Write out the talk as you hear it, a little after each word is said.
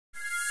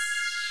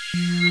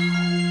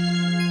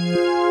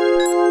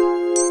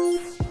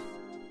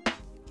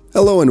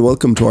Hello and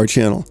welcome to our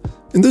channel.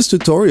 In this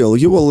tutorial,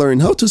 you will learn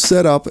how to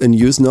set up and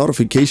use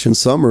notification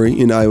summary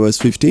in iOS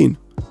 15.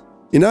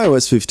 In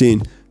iOS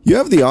 15, you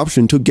have the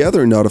option to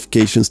gather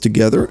notifications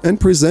together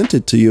and present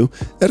it to you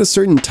at a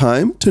certain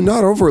time to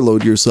not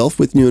overload yourself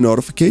with new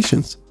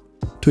notifications.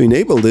 To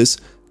enable this,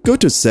 go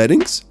to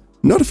Settings,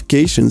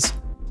 Notifications,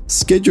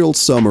 Scheduled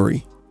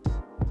Summary.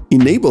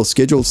 Enable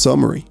Scheduled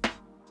Summary.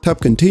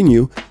 Tap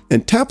Continue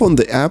and tap on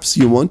the apps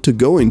you want to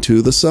go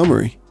into the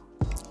summary.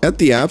 Add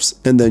the apps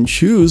and then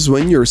choose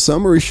when your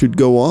summary should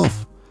go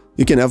off.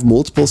 You can have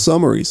multiple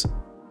summaries.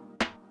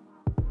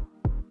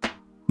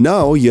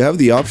 Now you have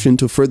the option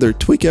to further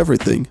tweak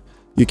everything.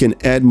 You can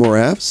add more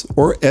apps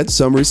or add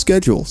summary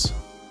schedules.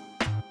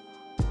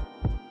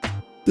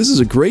 This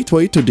is a great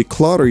way to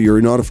declutter your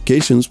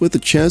notifications with a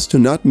chance to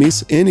not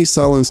miss any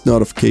silenced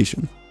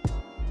notification.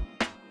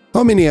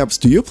 How many apps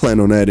do you plan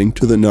on adding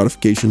to the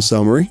notification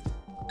summary?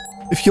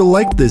 If you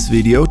liked this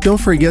video, don't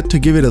forget to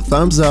give it a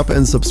thumbs up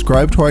and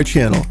subscribe to our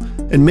channel.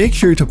 And make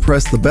sure to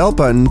press the bell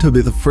button to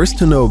be the first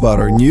to know about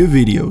our new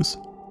videos.